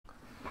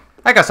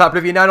Hey guys,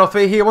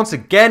 Oblivion903 here once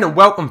again, and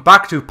welcome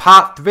back to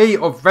part 3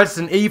 of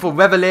Resident Evil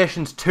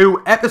Revelations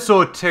 2,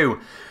 episode 2.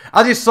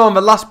 As you saw in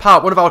the last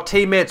part, one of our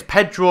teammates,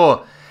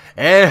 Pedro,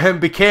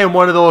 became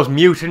one of those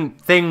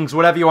mutant things,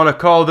 whatever you want to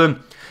call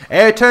them.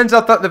 It turns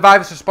out that the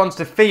virus responds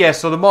to fear,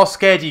 so the more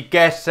scared you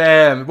get,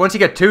 once you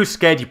get too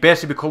scared, you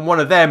basically become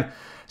one of them.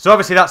 So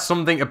obviously that's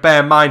something to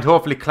bear in mind.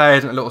 Hopefully Claire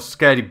isn't a little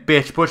scaredy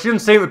bitch, but she doesn't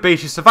seem to be.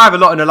 She survived a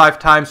lot in her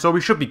lifetime, so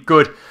we should be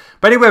good.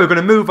 But anyway, we're going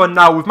to move on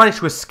now. We've managed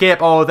to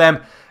escape all of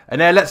them. And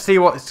let's see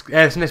what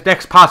this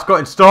next part's got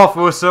in store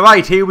for us. So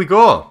right, here we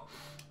go.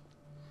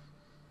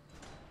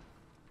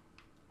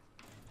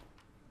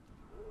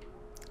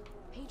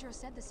 Pedro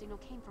said the signal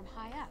came from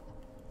high up.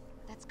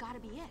 That's gotta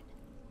be it.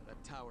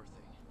 That tower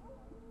thing.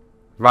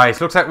 Right,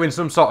 it looks like we're in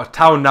some sort of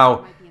town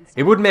now.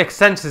 It would make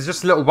sense, as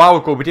just a little while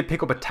ago we did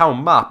pick up a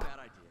town map. Bad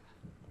idea.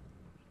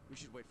 We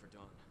should wait for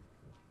dawn.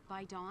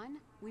 By dawn,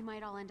 we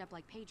might all end up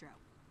like Pedro.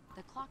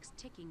 The clock's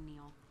ticking,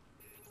 Neil.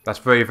 That's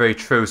very, very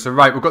true. So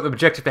right, we've got the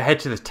objective to head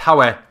to the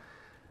tower.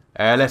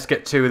 Let's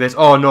get to this.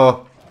 Oh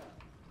no.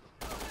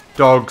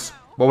 Dogs.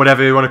 Or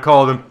whatever you want to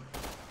call them.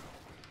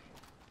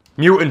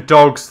 Mutant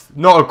dogs.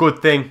 Not a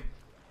good thing.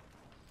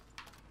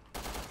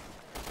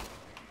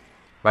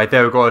 Right,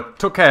 there we go.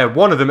 Took care of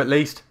one of them at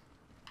least.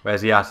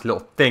 Where's he at?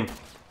 Little thing.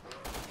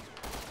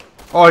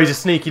 Oh, he's a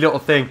sneaky little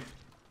thing.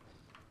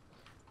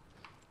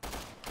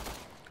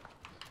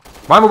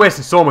 Why am I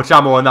wasting so much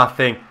ammo on that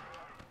thing?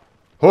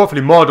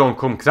 Hopefully more don't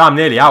come, because I'm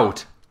nearly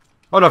out.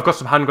 Oh no, I've got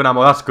some handgun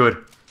ammo, that's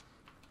good.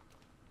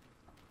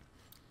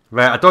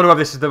 Right, I don't know if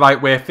this is the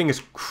right way.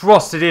 Fingers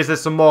crossed it is,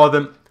 there's some more of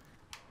them.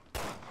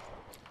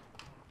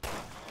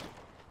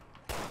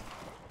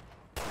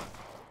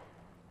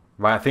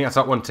 Right, I think that's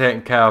that one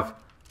taken care of.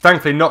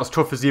 Thankfully not as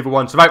tough as the other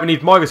one. So right, we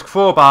need more of his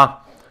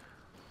crowbar.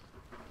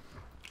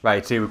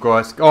 Right, here we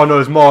go. Oh no,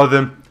 there's more of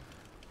them.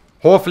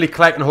 Hopefully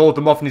Claire can hold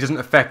them off and he doesn't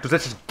affect us.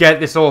 Let's just get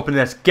this open.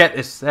 Let's get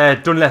this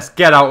done. Let's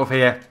get out of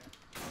here.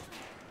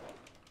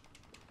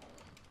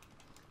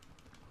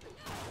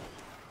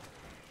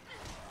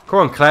 Come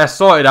on, Claire,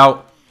 sort it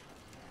out.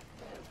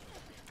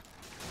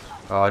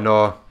 Oh,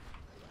 no.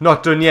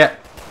 Not done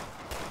yet.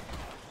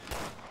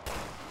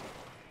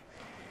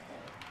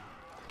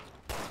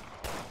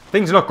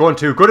 Things are not going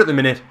too good at the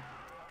minute.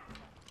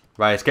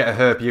 Right, let's get a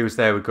herb used.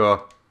 There we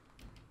go.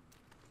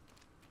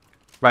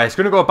 Right, it's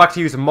going to go back to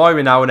using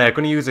Moira now, and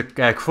going to use a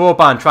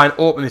crowbar and try and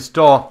open this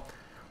door.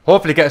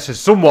 Hopefully get us to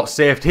somewhat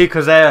safety,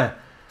 because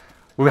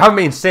we haven't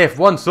been safe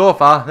once so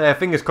far.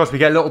 Fingers crossed we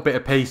get a little bit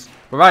of peace.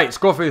 But right, let's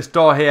go through this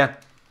door here.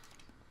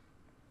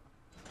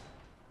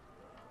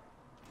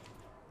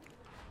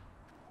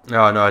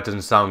 Oh no, it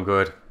doesn't sound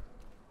good.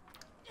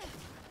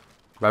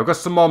 Right, we've got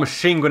some more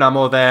machine gun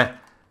ammo there.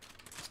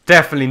 It's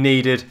definitely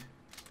needed.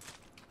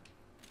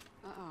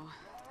 Uh-oh.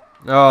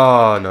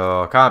 Oh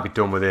no, can't be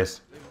done with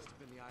this.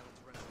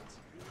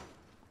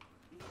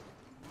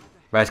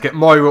 Right, let's get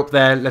Moira up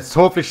there. Let's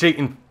hopefully she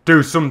can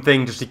do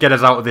something just to get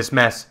us out of this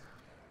mess.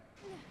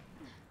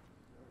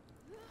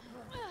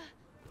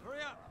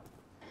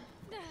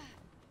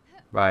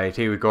 Right,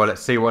 here we go.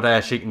 Let's see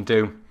what she can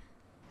do.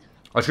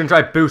 I was going to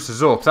try to boost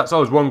us up. So that's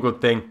always one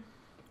good thing.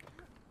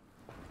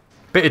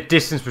 Bit of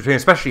distance between,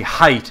 especially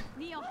height.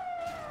 Neil.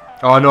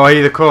 Oh no,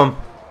 here they come.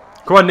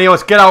 Come on, Neil,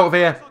 let's get out of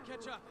here.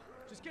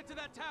 Just get to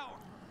that tower.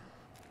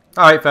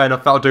 Alright, fair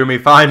enough. That'll do me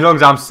fine. As long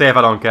as I'm safe,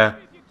 I don't care.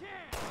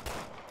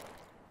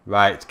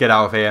 Right, let's get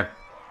out of here.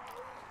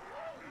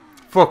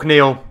 Fuck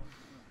Neil.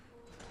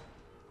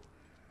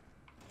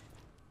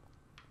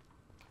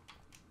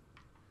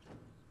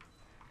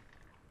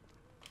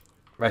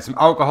 Right, some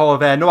alcohol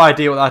there. No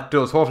idea what that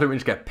does. Hopefully we can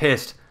just get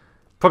pissed.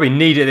 Probably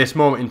need it at this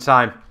moment in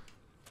time.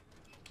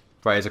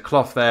 Right, there's a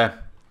cloth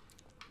there.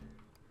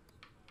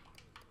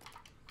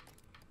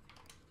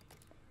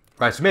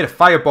 Right, so we made a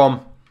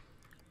firebomb.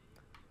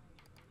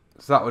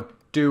 So that would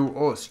do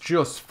us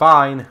just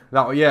fine.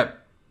 That would, yeah.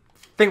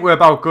 Think we're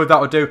about good. That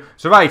would do.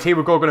 So right, here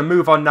we go. We're going to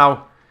move on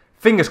now.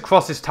 Fingers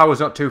crossed this tower's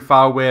not too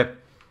far away. And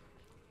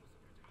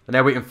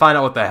then we can find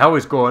out what the hell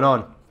is going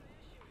on.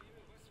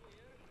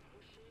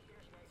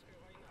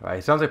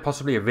 Right, sounds like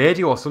possibly a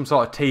radio or some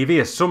sort of TV.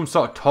 There's some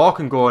sort of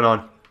talking going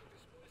on.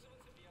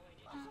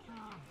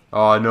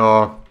 Oh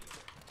no.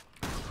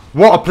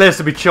 What a place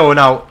to be chilling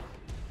out.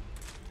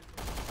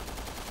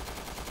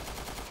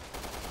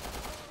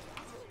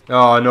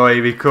 Oh no,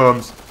 here he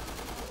comes.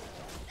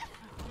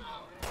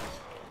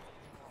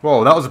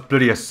 Whoa, that was a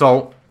bloody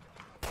assault.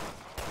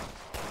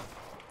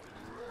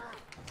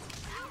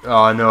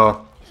 Oh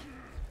no.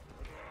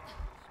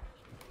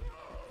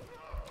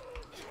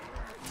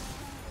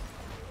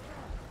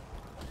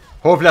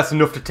 Hopefully that's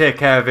enough to take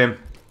care of him.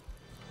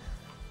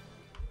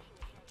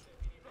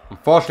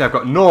 Unfortunately, I've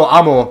got no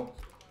ammo.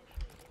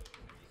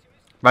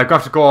 Right, I'm going to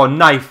have to go all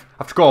knife.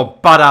 I have to go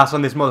all badass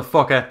on this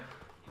motherfucker.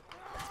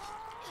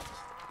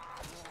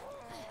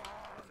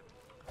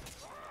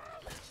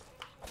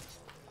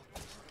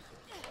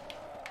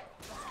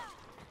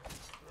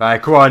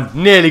 Right, come on.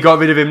 Nearly got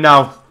rid of him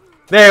now.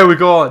 There we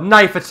go.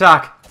 Knife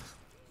attack.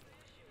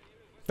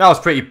 That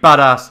was pretty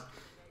badass.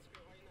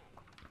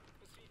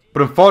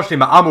 But unfortunately,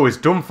 my ammo is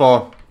done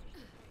for.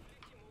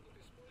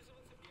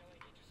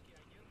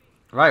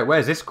 Right,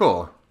 where's this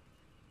go?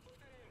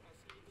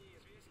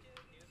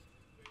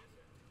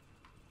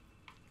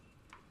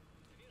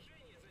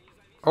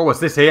 Oh,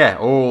 what's this here?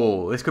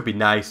 Oh, this could be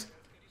nice.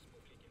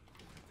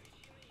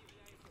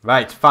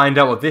 Right, find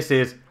out what this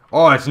is.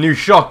 Oh, it's a new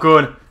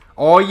shotgun.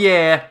 Oh,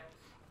 yeah.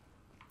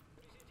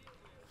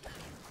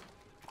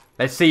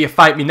 Let's see you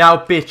fight me now,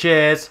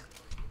 bitches.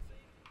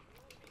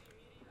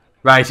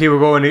 Right, here we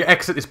go. We're going to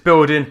exit this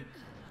building.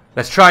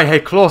 Let's try and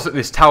head close at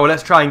this tower.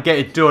 Let's try and get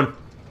it done.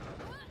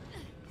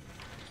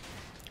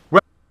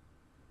 They're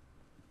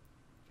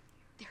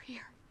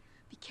here.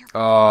 Be careful.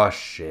 Oh,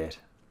 shit.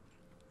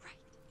 Right.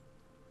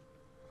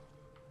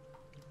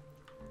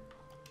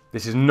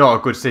 This is not a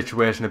good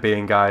situation to be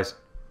in, guys.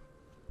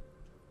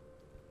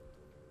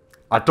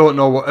 I don't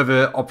know what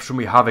other option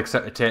we have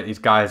except to take these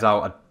guys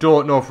out. I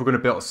don't know if we're going to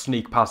be able to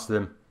sneak past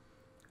them.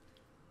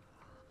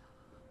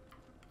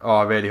 Oh,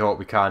 I really hope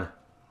we can.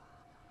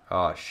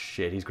 Oh,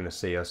 shit. He's going to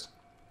see us.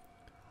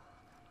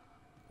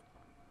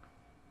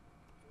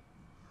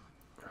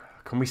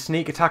 Can we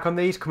sneak attack on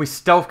these? Can we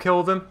stealth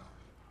kill them?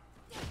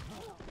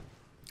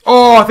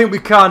 Oh, I think we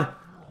can.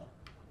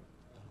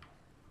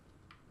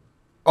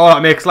 Oh,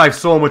 that makes life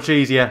so much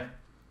easier.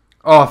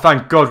 Oh,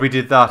 thank God we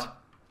did that.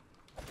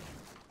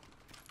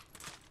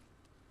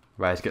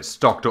 Right, let's get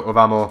stocked up with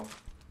ammo.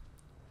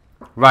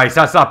 Right,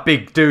 that's that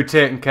big dude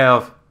taken care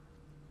of.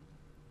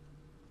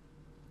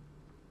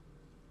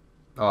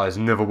 Oh, there's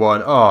another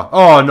one.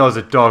 Oh, no, there's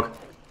a dog.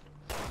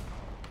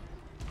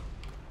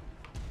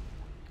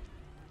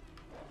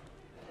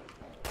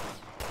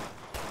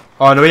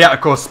 Oh, no, he had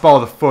to go spoil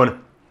the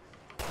fun.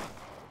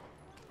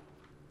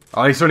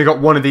 Oh, he's only got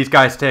one of these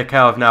guys to take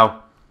care of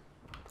now.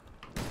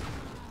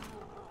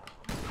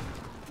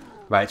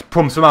 Right, let's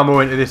pump some ammo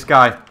into this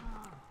guy.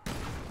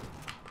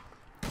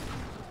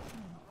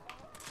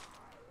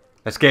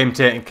 Let's get him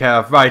taken care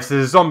of. Right, so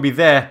there's a zombie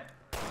there.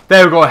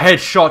 There we go,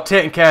 headshot,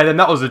 taken care of them.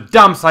 That was a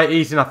damn sight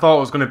easier than I thought it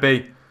was going to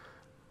be.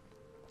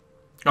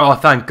 Oh,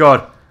 thank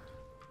God.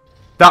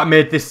 That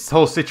made this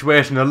whole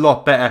situation a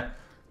lot better.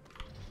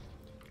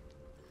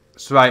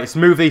 So right, let's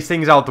move these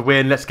things out of the way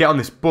and let's get on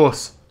this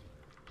bus.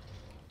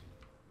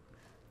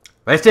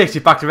 Let's take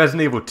you back to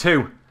Resident Evil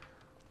 2.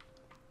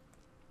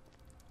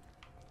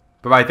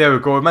 But right, there we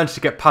go. We managed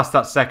to get past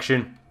that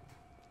section.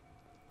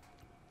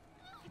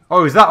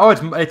 Oh, is that? Oh,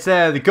 it's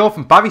the girl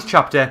from Barry's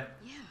chapter.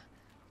 Yeah,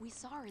 we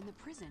saw her in the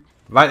prison.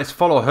 Right, let's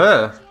follow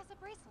her.